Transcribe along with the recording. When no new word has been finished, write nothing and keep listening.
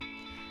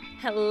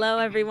Hello,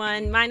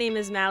 everyone. My name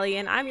is Mally,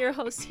 and I'm your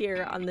host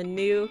here on the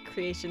New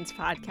Creations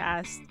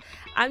Podcast.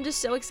 I'm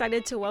just so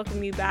excited to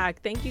welcome you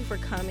back. Thank you for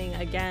coming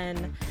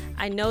again.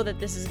 I know that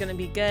this is going to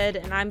be good,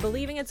 and I'm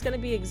believing it's going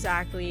to be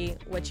exactly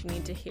what you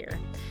need to hear.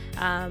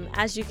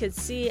 As you can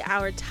see,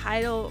 our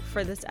title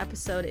for this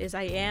episode is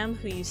I Am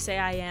Who You Say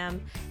I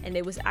Am, and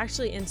it was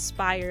actually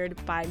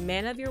inspired by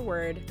Man of Your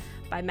Word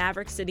by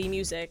Maverick City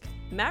Music.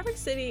 Maverick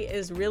City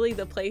is really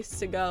the place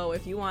to go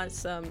if you want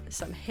some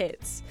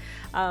hits.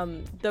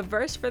 The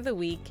verse for the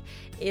week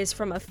is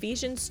from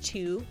Ephesians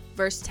 2,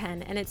 verse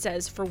 10, and it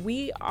says, "For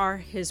we are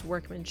his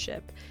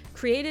workmanship,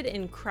 created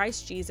in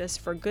Christ Jesus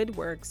for good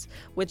works,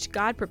 which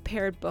God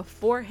prepared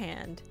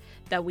beforehand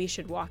that we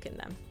should walk in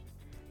them."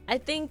 I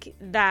think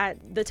that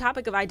the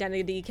topic of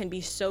identity can be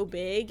so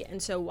big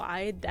and so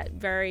wide that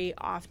very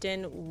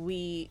often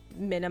we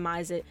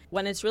minimize it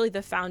when it's really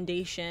the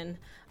foundation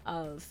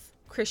of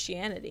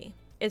Christianity.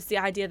 It's the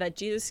idea that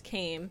Jesus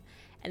came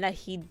and that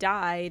he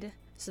died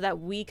so that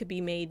we could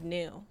be made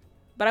new.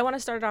 But I want to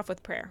start it off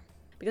with prayer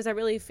because I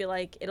really feel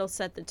like it'll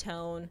set the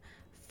tone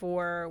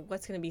for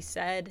what's going to be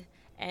said,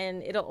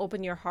 and it'll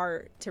open your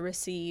heart to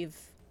receive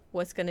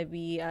what's going to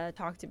be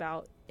talked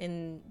about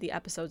in the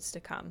episodes to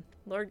come.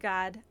 Lord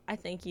God, I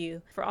thank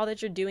you for all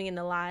that you're doing in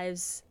the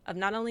lives of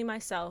not only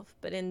myself,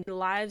 but in the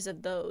lives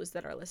of those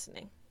that are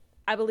listening.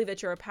 I believe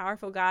that you're a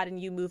powerful God and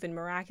you move in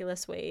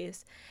miraculous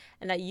ways,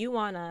 and that you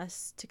want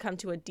us to come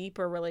to a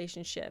deeper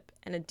relationship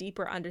and a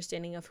deeper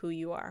understanding of who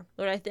you are.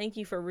 Lord, I thank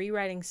you for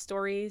rewriting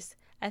stories.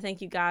 I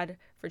thank you, God,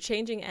 for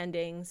changing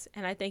endings,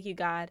 and I thank you,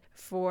 God,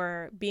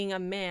 for being a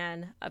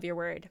man of your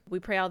word. We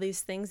pray all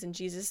these things in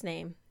Jesus'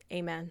 name.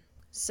 Amen.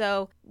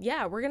 So,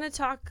 we're going to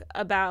talk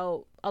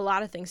about a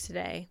lot of things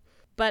today,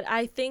 but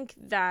I think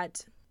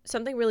that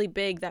something really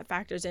big that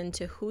factors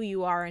into who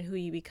you are and who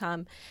you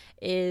become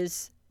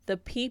is the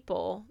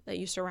people that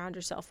you surround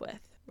yourself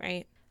with,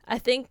 right? I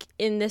think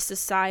in this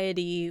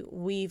society,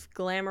 we've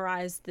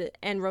glamorized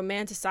and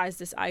romanticized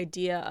this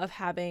idea of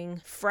having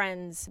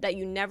friends that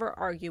you never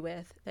argue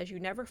with, that you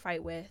never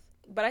fight with.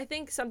 But I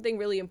think something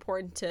really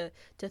important to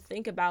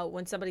think about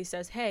when somebody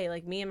says, hey,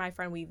 like me and my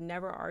friend, we've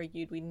never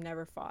argued, we've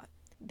never fought.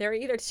 There are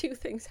either two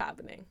things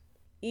happening.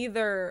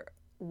 Either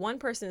one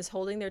person is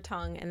holding their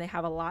tongue and they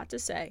have a lot to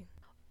say,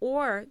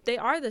 or they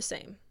are the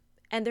same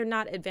and they're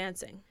not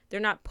advancing. They're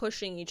not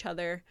pushing each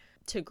other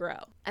to grow.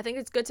 I think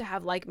it's good to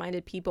have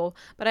like-minded people,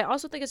 but I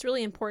also think it's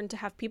really important to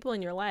have people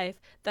in your life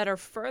that are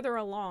further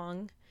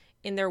along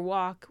in their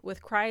walk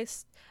with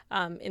Christ,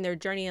 in their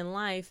journey in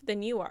life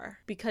than you are,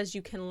 because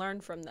you can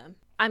learn from them.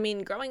 I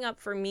mean, growing up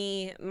for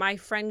me, my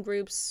friend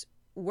groups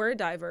were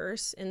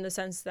diverse in the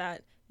sense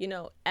that,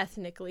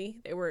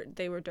 ethnically they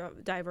were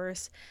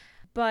diverse,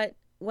 but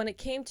when it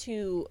came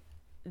to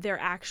their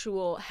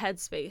actual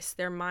headspace,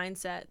 their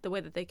mindset, the way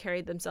that they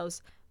carried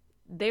themselves,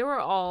 they were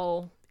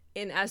all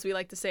in, as we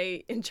like to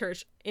say in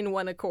church, in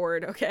one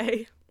accord,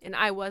 okay? And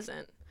I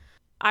wasn't.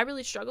 I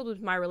really struggled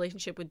with my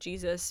relationship with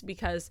Jesus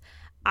because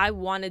I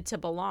wanted to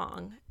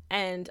belong.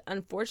 And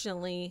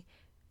unfortunately,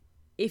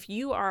 if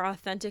you are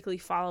authentically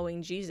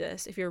following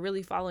Jesus, if you're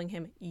really following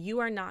him, you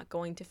are not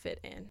going to fit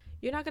in.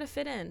 You're not going to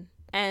fit in.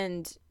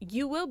 And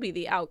you will be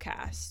the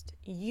outcast.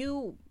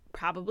 You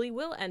probably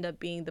will end up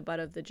being the butt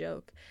of the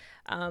joke.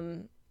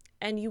 And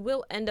you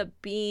will end up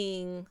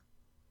being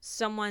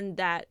someone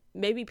that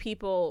maybe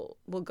people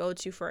will go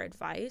to for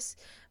advice,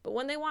 but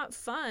when they want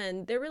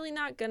fun, they're really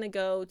not going to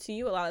go to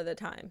you a lot of the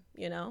time,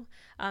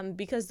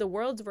 because the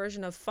world's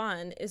version of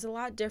fun is a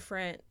lot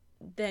different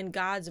than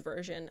God's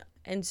version.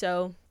 And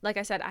so, like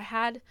I said, I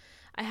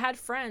had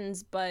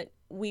friends, but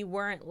we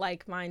weren't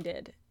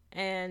like-minded.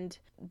 And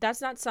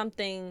that's not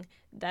something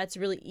that's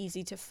really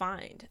easy to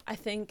find. I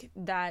think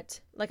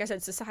that, like I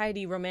said,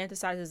 society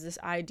romanticizes this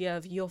idea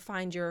of you'll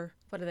find your,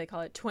 what do they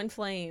call it, twin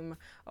flame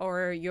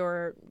or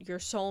your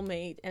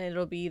soulmate, and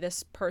it'll be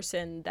this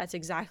person that's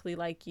exactly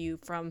like you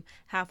from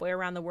halfway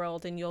around the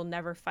world and you'll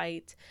never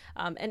fight.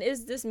 And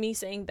is this me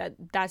saying that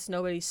that's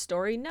nobody's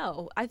story?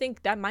 No, I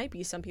think that might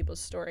be some people's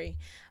story.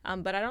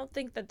 But I don't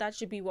think that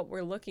should be what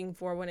we're looking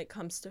for when it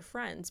comes to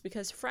friends,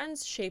 because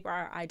friends shape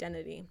our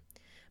identity.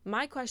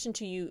 My question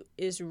to you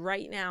is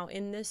right now,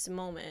 in this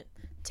moment,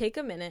 take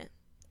a minute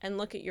and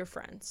look at your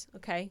friends,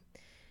 okay?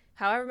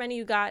 However many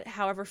you got,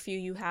 however few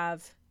you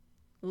have,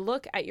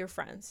 look at your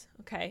friends,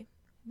 okay?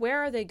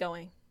 Where are they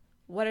going?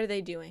 What are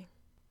they doing?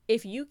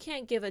 If you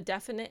can't give a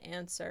definite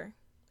answer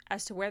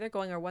as to where they're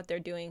going or what they're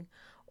doing,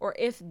 or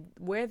if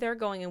where they're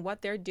going and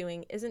what they're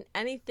doing isn't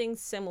anything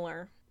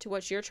similar to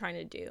what you're trying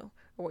to do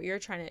or what you're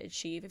trying to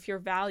achieve, if your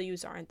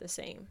values aren't the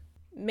same,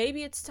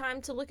 maybe it's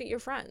time to look at your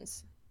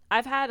friends.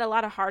 I've had a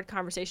lot of hard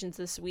conversations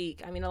this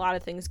week. I mean, a lot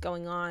of things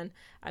going on.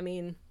 I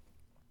mean,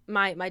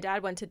 my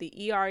dad went to the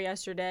ER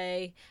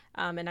yesterday,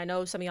 and I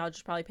know some of y'all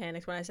just probably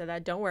panicked when I said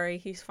that. Don't worry,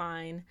 he's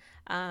fine.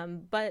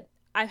 But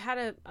I've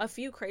had a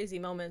few crazy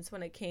moments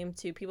when it came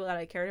to people that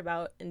I cared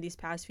about in these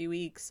past few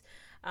weeks.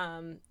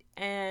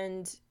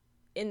 And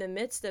in the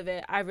midst of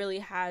it, I really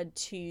had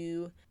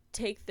to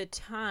take the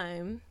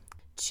time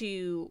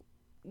to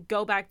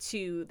go back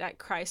to that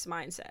Christ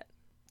mindset.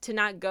 to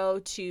not go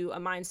to a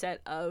mindset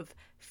of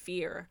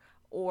fear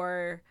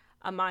or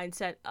a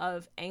mindset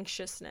of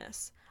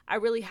anxiousness. I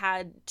really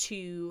had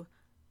to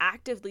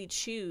actively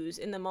choose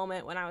in the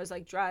moment when I was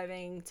like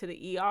driving to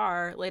the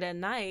ER late at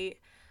night,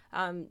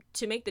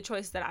 to make the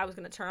choice that I was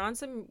going to turn on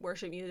some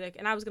worship music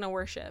and I was going to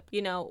worship.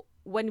 You know,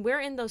 when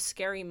we're in those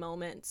scary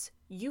moments,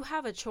 you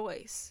have a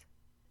choice.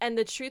 And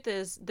the truth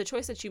is, the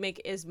choice that you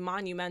make is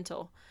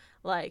monumental.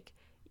 Like,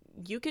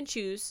 you can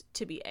choose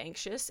to be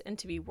anxious and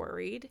to be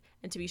worried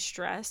and to be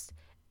stressed.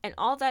 And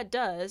all that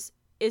does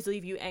is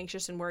leave you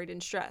anxious and worried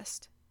and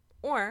stressed.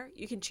 Or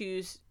you can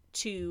choose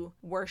to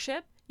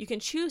worship. You can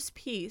choose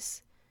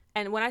peace.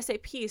 And when I say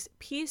peace,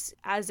 peace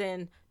as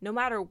in no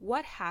matter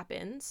what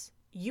happens,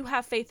 you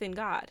have faith in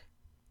God.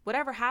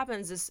 Whatever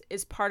happens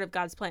is part of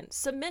God's plan.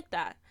 Submit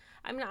that.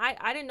 I mean,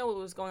 I didn't know what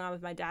was going on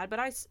with my dad, but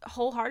I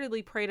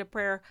wholeheartedly prayed a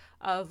prayer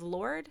of,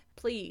 Lord,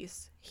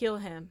 please heal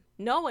him,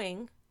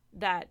 knowing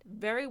that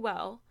very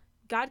well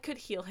God could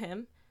heal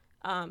him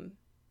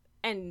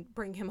and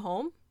bring him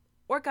home,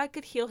 or God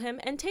could heal him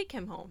and take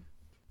him home.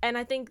 And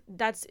I think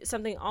that's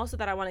something also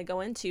that I want to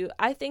go into.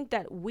 I think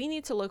that we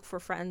need to look for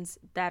friends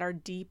that are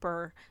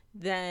deeper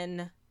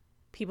than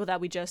people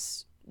that we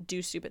just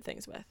do stupid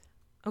things with.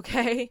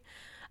 Okay?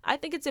 I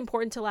think it's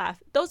important to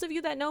laugh. Those of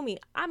you that know me,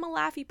 I'm a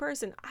laughy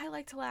person. I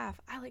like to laugh.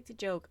 I like to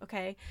joke,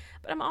 okay?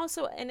 But I'm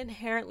also an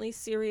inherently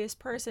serious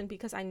person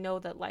because I know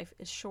that life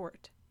is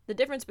short. The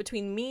difference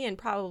between me and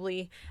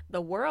probably the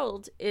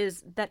world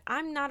is that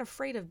I'm not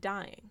afraid of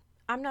dying.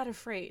 I'm not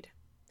afraid.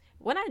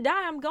 When I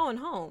die, I'm going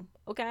home,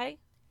 okay?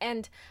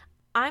 And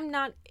I'm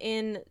not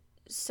in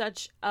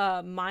such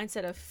a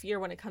mindset of fear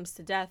when it comes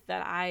to death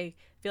that I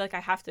feel like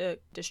I have to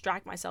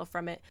distract myself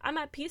from it. I'm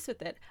at peace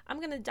with it. I'm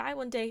going to die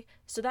one day,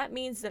 so that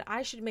means that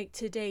I should make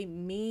today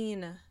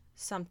mean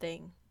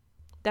something.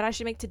 That I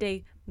should make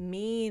today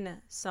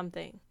mean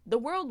something. The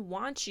world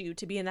wants you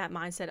to be in that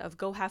mindset of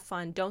go have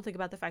fun. Don't think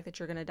about the fact that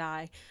you're going to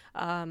die.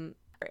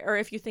 Or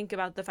if you think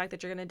about the fact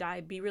that you're going to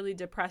die, be really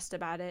depressed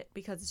about it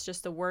because it's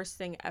just the worst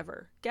thing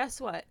ever. Guess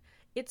what?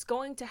 It's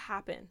going to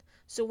happen.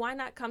 So why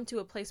not come to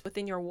a place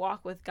within your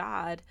walk with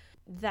God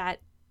that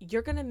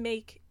you're going to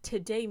make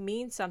today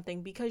mean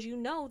something because you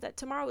know that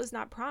tomorrow is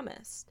not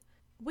promised.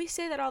 We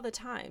say that all the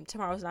time,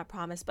 tomorrow's not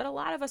promised, but a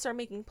lot of us are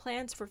making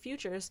plans for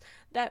futures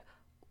that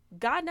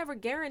God never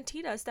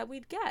guaranteed us that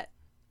we'd get.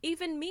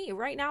 Even me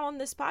right now on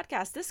this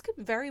podcast, this could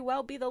very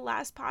well be the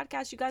last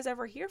podcast you guys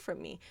ever hear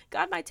from me.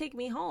 God might take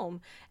me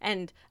home.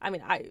 And I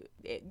mean,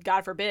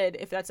 God forbid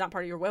if that's not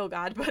part of your will,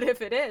 God, but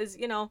if it is,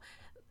 you know,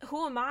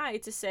 who am I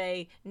to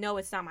say, no,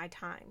 it's not my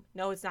time.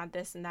 No, it's not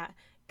this and that.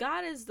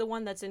 God is the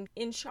one that's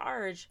in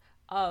charge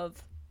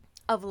of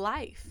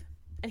life.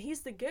 And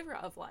he's the giver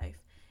of life.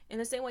 In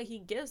the same way he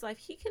gives life,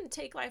 he can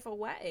take life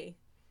away.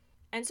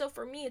 And so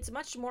for me, it's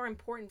much more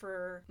important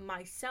for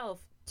myself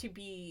to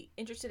be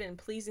interested in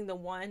pleasing the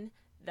one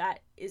that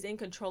is in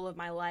control of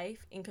my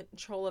life, in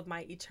control of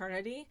my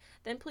eternity,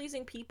 than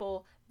pleasing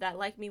people that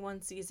like me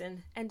one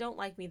season and don't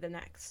like me the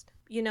next.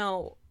 You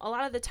know, a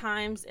lot of the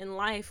times in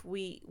life,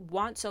 we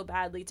want so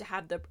badly to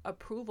have the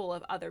approval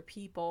of other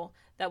people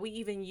that we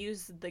even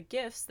use the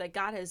gifts that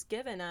God has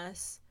given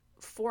us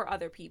for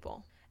other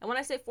people. And when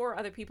I say for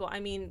other people,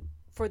 I mean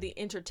for the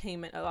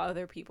entertainment of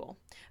other people.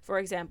 For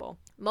example,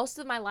 most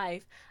of my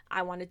life,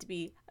 I wanted to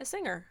be a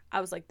singer.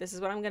 I was like, this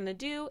is what I'm going to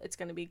do. It's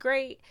going to be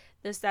great.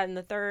 This, that, and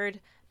the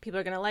third. People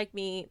are going to like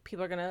me.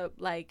 People are going to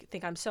like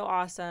think I'm so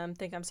awesome,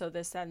 think I'm so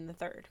this, that, and the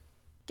third.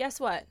 Guess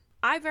what?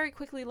 I very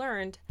quickly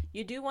learned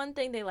you do one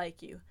thing, they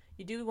like you.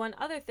 You do one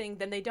other thing,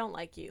 then they don't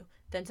like you.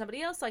 Then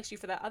somebody else likes you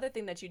for that other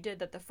thing that you did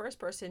that the first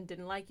person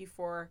didn't like you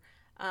for.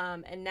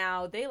 And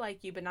now they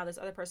like you, but now this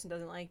other person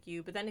doesn't like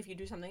you. But then if you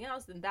do something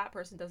else, then that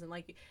person doesn't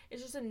like you.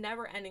 It's just a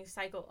never-ending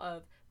cycle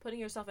of putting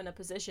yourself in a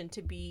position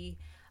to be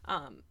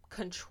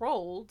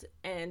controlled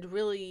and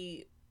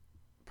really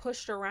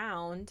pushed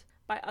around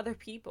by other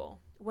people.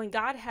 When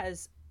God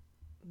has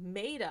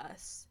made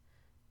us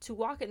to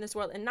walk in this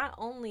world and not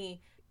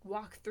only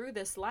walk through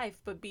this life,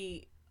 but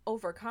be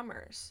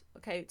overcomers,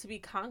 okay, to be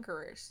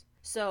conquerors.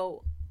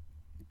 So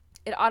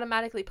it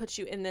automatically puts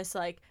you in this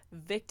like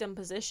victim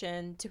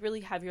position to really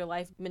have your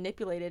life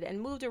manipulated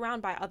and moved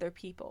around by other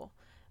people,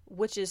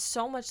 which is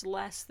so much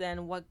less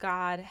than what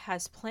God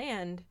has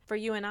planned for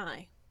you and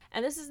I.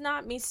 And this is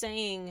not me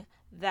saying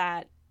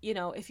that, you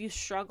know, if you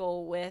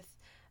struggle with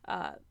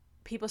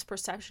people's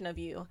perception of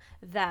you,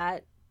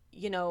 that,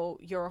 you know,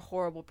 you're a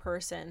horrible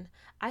person.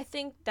 I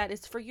think that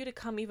it's for you to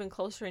come even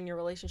closer in your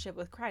relationship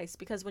with Christ,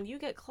 because when you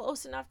get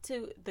close enough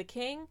to the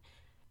King,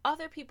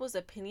 other people's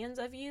opinions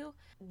of you,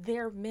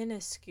 they're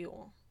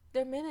minuscule.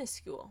 They're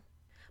minuscule.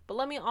 But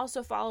let me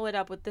also follow it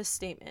up with this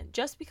statement.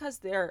 Just because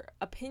their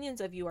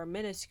opinions of you are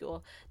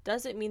minuscule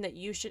doesn't mean that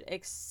you should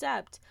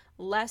accept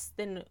less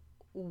than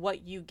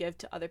what you give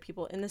to other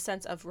people in the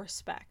sense of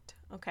respect,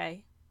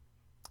 okay?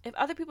 If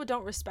other people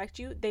don't respect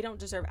you, they don't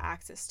deserve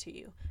access to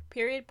you.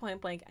 Period, point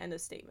blank, end of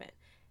statement.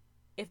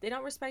 If they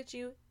don't respect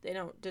you, they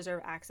don't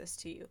deserve access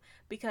to you.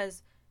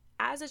 Because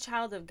as a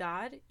child of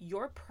God,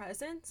 your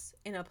presence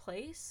in a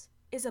place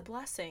is a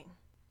blessing.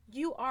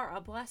 You are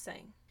a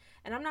blessing.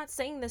 And I'm not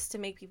saying this to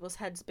make people's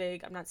heads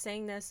big. I'm not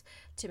saying this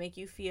to make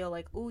you feel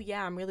like, oh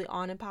yeah, I'm really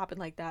on and popping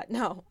like that.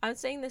 No, I'm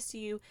saying this to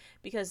you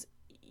because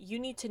you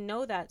need to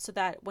know that, so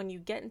that when you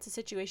get into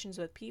situations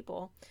with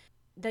people,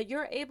 that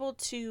you're able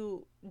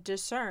to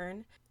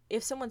discern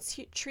if someone's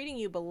treating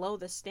you below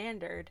the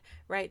standard,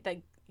 right? That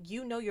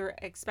you know you're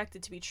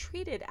expected to be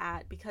treated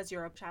at because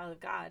you're a child of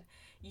God.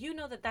 You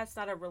know that that's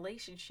not a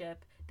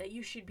relationship that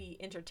you should be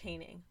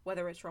entertaining,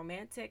 whether it's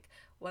romantic,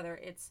 whether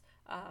it's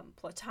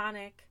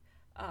platonic.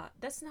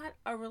 That's not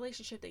a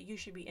relationship that you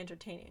should be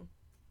entertaining.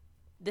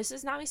 This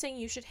is not me saying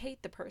you should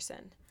hate the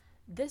person.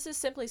 This is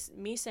simply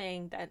me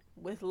saying that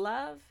with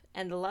love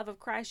and the love of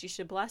Christ, you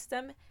should bless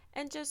them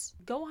and just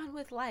go on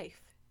with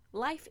life.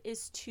 Life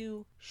is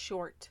too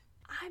short.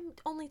 I'm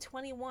only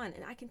 21,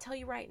 and I can tell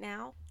you right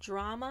now,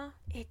 drama,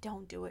 it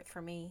don't do it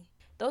for me.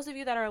 Those of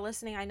you that are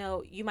listening, I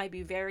know you might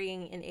be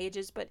varying in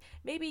ages, but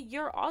maybe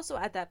you're also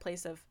at that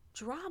place of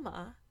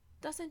drama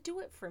doesn't do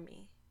it for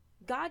me.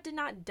 God did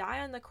not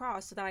die on the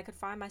cross so that I could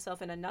find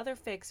myself in another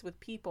fix with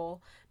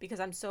people because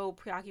I'm so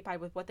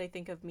preoccupied with what they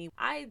think of me.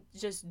 I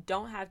just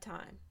don't have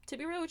time. To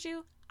be real with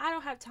you, I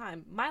don't have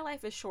time. My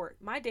life is short.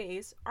 My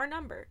days are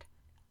numbered.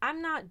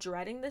 I'm not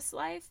dreading this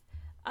life,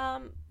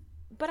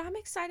 but I'm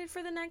excited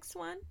for the next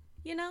one,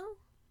 you know?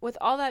 With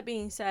all that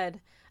being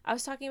said, I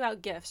was talking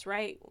about gifts,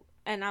 right?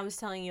 And I was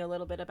telling you a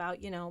little bit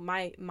about,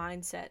 my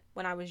mindset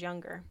when I was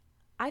younger.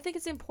 I think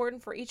it's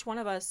important for each one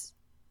of us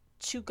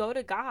to go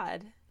to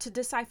God to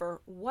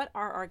decipher, what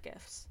are our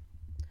gifts?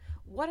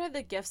 What are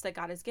the gifts that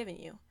God has given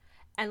you?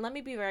 And let me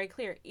be very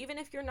clear, even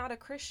if you're not a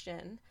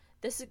Christian,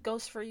 this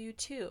goes for you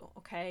too,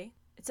 okay?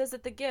 It says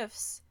that the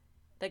gifts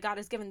that God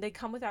has given, they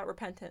come without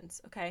repentance,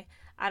 okay?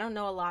 I don't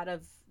know a lot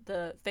of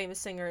the famous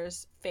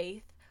singers'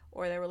 faith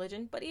or their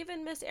religion, but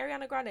even Miss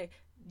Ariana Grande,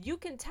 you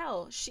can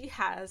tell she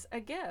has a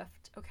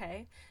gift,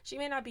 okay? She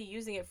may not be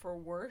using it for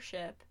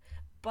worship,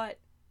 but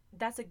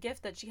that's a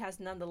gift that she has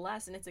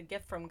nonetheless, and it's a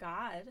gift from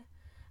God.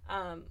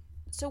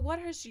 So what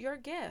is your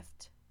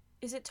gift?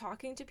 Is it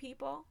talking to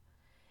people?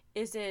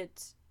 Is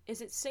it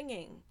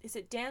singing? Is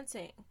it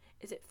dancing?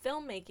 Is it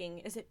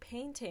filmmaking? Is it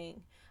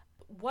painting?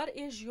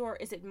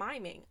 Is it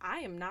miming? I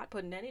am not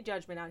putting any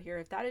judgment out here.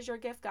 If that is your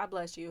gift, God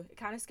bless you. It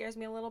kind of scares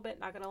me a little bit,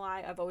 not gonna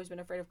lie. I've always been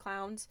afraid of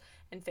clowns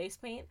and face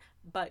paint,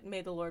 but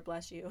may the Lord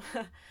bless you.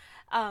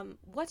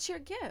 What's your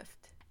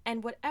gift?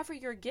 And whatever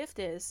your gift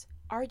is,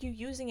 are you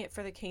using it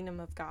for the kingdom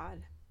of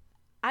God?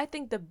 I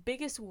think the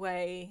biggest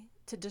way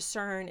to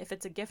discern if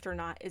it's a gift or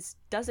not is,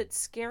 does it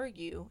scare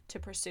you to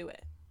pursue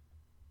it?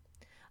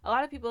 A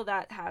lot of people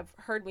that have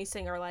heard me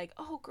sing are like,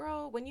 oh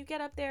girl, when you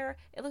get up there,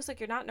 it looks like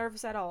you're not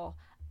nervous at all.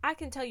 I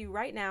can tell you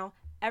right now,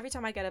 every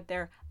time I get up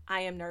there,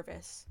 I am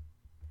nervous.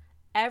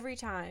 Every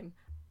time.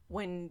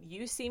 When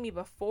you see me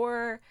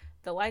before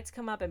the lights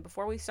come up and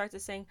before we start to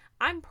sing,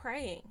 I'm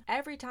praying.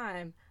 Every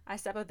time I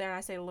step up there and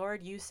I say,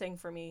 Lord, you sing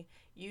for me.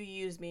 You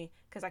use me,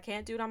 because I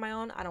can't do it on my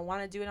own. I don't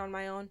want to do it on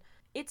my own.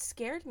 It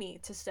scared me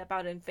to step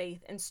out in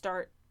faith and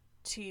start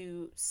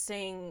to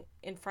sing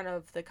in front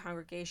of the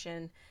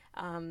congregation,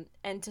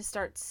 and to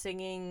start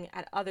singing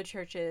at other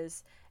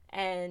churches,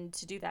 and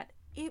to do that.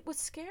 It was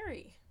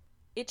scary.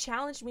 It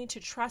challenged me to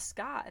trust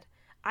God.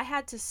 I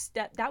had to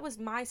that was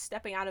my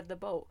stepping out of the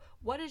boat.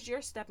 What is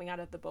your stepping out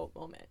of the boat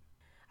moment?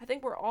 I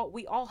think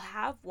we all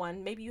have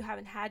one. Maybe you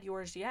haven't had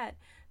yours yet,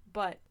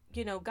 but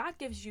God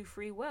gives you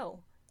free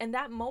will, and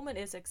that moment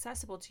is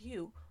accessible to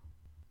you.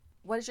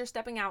 What is your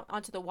stepping out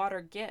onto the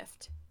water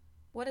gift?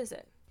 What is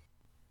it?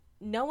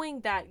 Knowing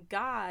that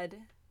God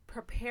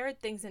prepared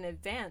things in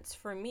advance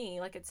for me,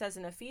 like it says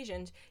in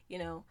Ephesians,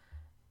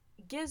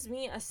 gives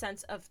me a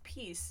sense of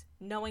peace,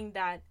 knowing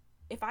that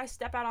if I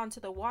step out onto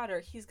the water,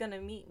 he's going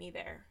to meet me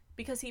there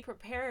because he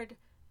prepared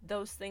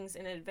those things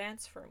in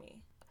advance for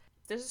me.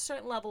 There's a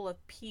certain level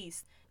of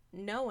peace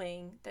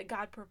knowing that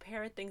God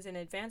prepared things in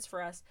advance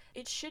for us.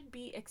 It should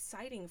be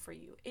exciting for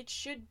you. It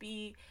should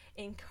be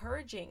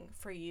encouraging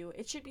for you.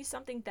 It should be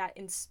something that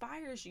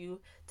inspires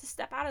you to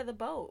step out of the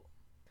boat.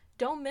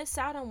 Don't miss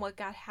out on what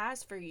God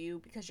has for you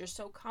because you're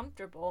so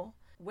comfortable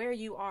where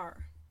you are.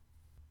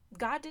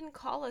 God didn't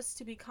call us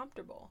to be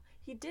comfortable.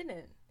 He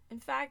didn't. In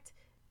fact,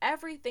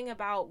 everything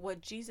about what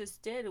Jesus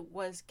did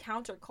was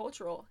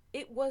countercultural.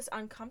 It was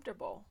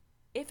uncomfortable.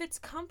 If it's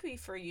comfy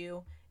for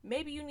you,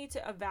 maybe you need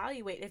to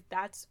evaluate if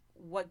that's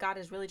what God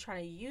is really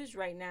trying to use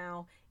right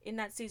now in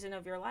that season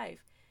of your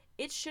life.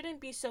 It shouldn't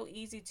be so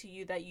easy to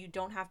you that you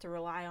don't have to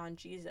rely on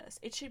Jesus.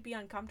 It should be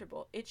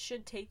uncomfortable. It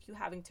should take you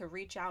having to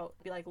reach out,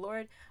 be like,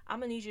 Lord, I'm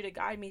going to need you to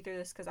guide me through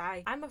this because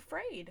I'm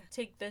afraid.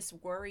 Take this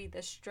worry,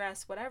 this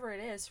stress, whatever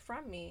it is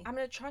from me. I'm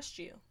going to trust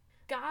you.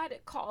 God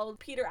called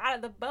Peter out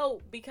of the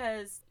boat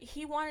because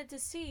he wanted to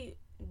see,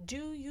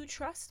 do you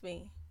trust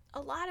me?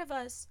 A lot of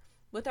us,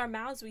 with our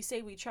mouths, we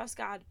say we trust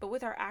God, but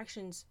with our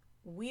actions,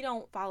 we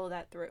don't follow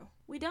that through.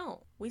 We don't.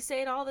 We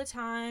say it all the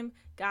time.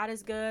 God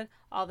is good.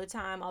 All the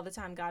time,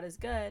 God is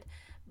good.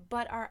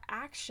 But our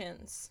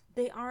actions,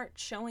 they aren't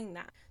showing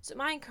that. So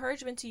my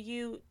encouragement to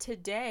you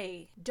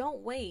today,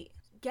 don't wait.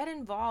 Get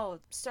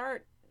involved.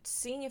 Start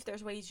seeing if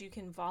there's ways you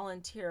can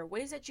volunteer,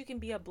 ways that you can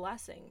be a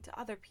blessing to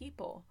other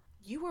people.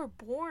 You were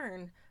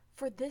born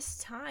for this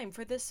time,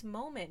 for this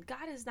moment.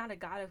 God is not a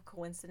God of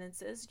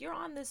coincidences. You're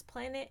on this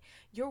planet.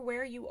 You're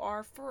where you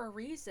are for a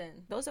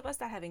reason. Those of us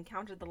that have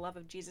encountered the love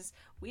of Jesus,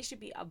 we should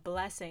be a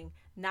blessing,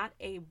 not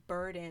a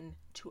burden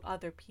to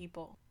other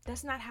people.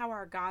 That's not how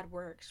our God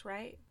works,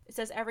 right? It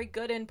says every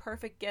good and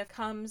perfect gift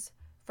comes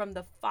from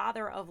the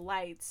Father of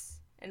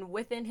lights, and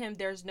within him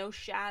there's no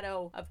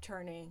shadow of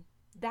turning.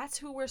 That's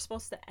who we're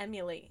supposed to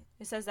emulate.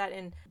 It says that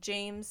in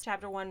James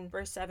chapter 1,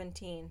 verse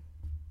 17.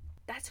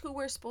 That's who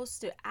we're supposed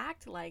to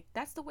act like.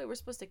 That's the way we're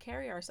supposed to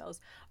carry ourselves.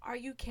 Are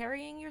you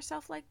carrying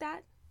yourself like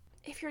that?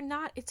 If you're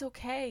not, it's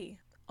okay.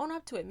 Own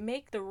up to it.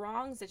 Make the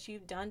wrongs that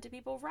you've done to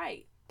people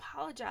right.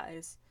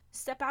 Apologize.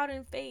 Step out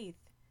in faith.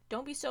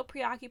 Don't be so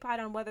preoccupied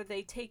on whether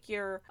they take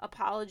your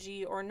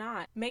apology or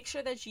not. Make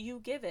sure that you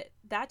give it.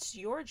 That's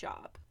your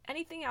job.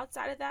 Anything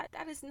outside of that,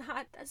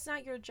 that's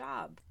not your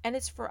job. And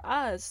it's for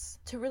us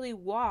to really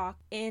walk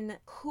in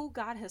who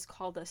God has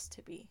called us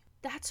to be.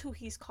 That's who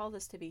he's called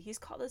us to be. He's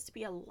called us to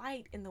be a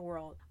light in the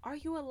world. Are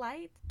you a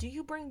light? Do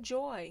you bring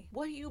joy?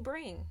 What do you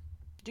bring?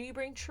 Do you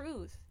bring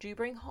truth? Do you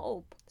bring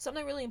hope?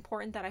 Something really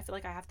important that I feel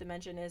like I have to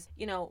mention is,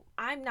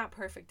 I'm not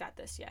perfect at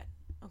this yet,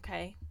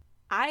 okay?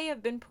 I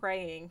have been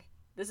praying.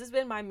 This has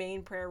been my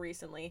main prayer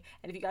recently.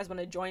 And if you guys want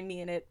to join me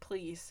in it,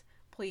 please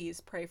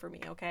pray for me,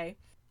 okay?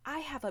 I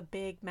have a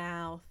big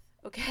mouth,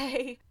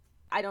 okay?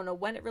 I don't know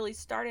when it really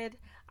started.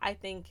 I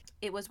think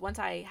it was once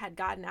I had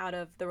gotten out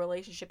of the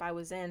relationship I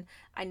was in.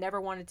 I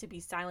never wanted to be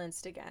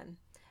silenced again.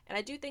 And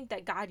I do think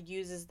that God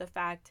uses the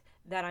fact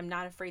that I'm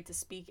not afraid to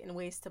speak in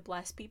ways to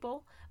bless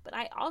people. But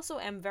I also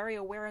am very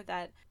aware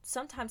that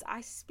sometimes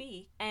I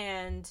speak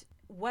and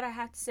what I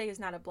have to say is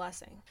not a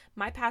blessing.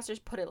 My pastors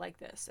put it like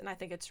this, and I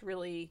think it's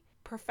really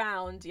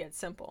profound yet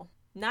simple.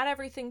 Not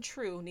everything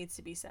true needs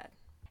to be said.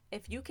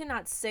 If you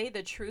cannot say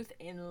the truth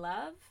in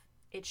love,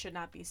 it should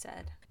not be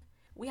said.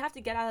 We have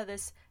to get out of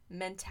this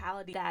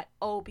mentality that,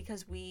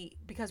 because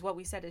what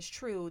we said is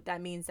true,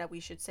 that means that we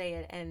should say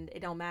it and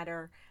it don't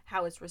matter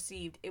how it's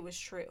received. It was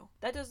true.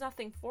 That does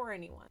nothing for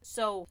anyone.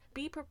 So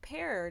be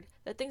prepared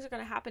that things are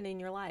going to happen in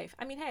your life.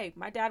 I mean, hey,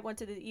 my dad went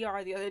to the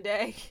ER the other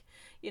day.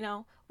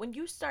 When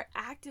you start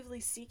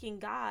actively seeking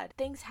God,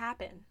 things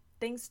happen.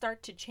 Things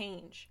start to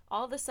change.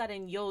 All of a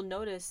sudden, you'll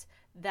notice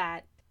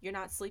that you're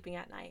not sleeping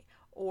at night,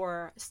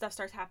 or stuff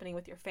starts happening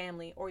with your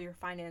family or your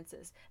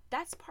finances.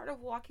 That's part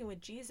of walking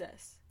with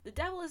Jesus. The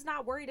devil is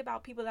not worried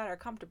about people that are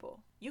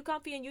comfortable. You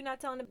comfy and you not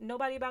telling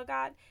nobody about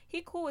God,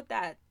 he cool with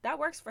that. That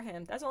works for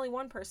him. That's only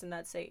one person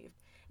that's saved.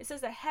 It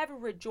says that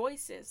heaven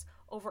rejoices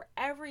over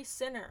every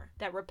sinner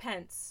that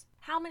repents.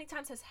 How many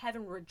times has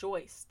heaven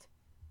rejoiced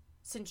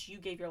since you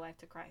gave your life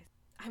to Christ?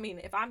 I mean,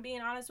 if I'm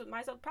being honest with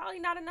myself, probably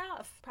not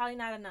enough.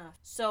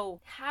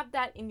 So have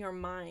that in your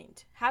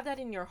mind. Have that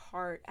in your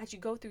heart as you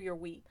go through your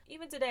week.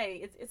 Even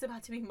today, it's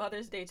about to be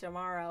Mother's Day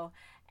tomorrow.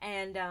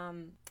 And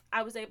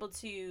I was able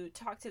to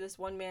talk to this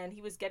one man.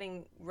 He was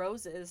getting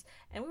roses.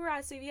 And we were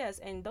at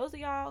CVS. And those of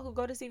y'all who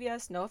go to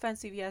CVS, no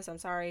offense, CVS, I'm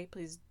sorry.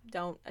 Please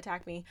don't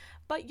attack me.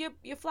 But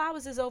your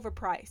flowers is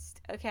overpriced,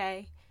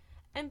 okay?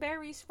 And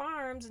Barry's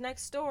Farms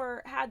next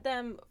door had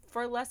them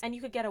for less, and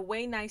you could get a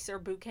way nicer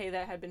bouquet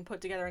that had been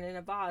put together in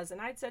a vase.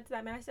 And I'd said to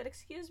that man, I said,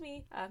 excuse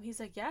me. He's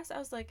like, yes. I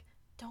was like,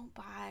 don't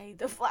buy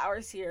the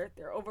flowers here.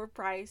 They're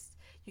overpriced.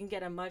 You can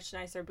get a much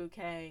nicer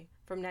bouquet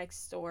from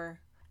next door.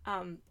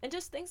 And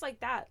just things like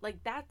that. Like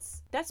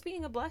that's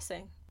being a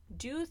blessing.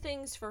 Do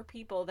things for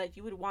people that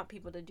you would want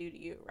people to do to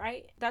you,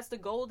 right? That's the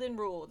golden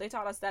rule. They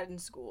taught us that in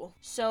school.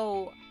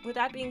 So with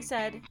that being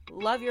said,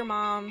 love your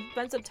mom,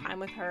 spend some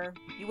time with her.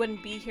 You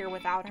wouldn't be here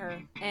without her.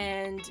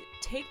 And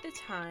take the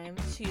time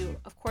to,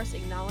 of course,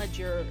 acknowledge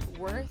your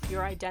worth,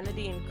 your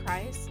identity in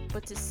Christ,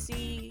 but to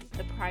see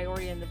the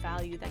priority and the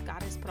value that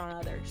God has put on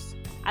others.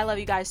 I love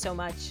you guys so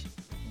much.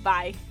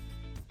 Bye.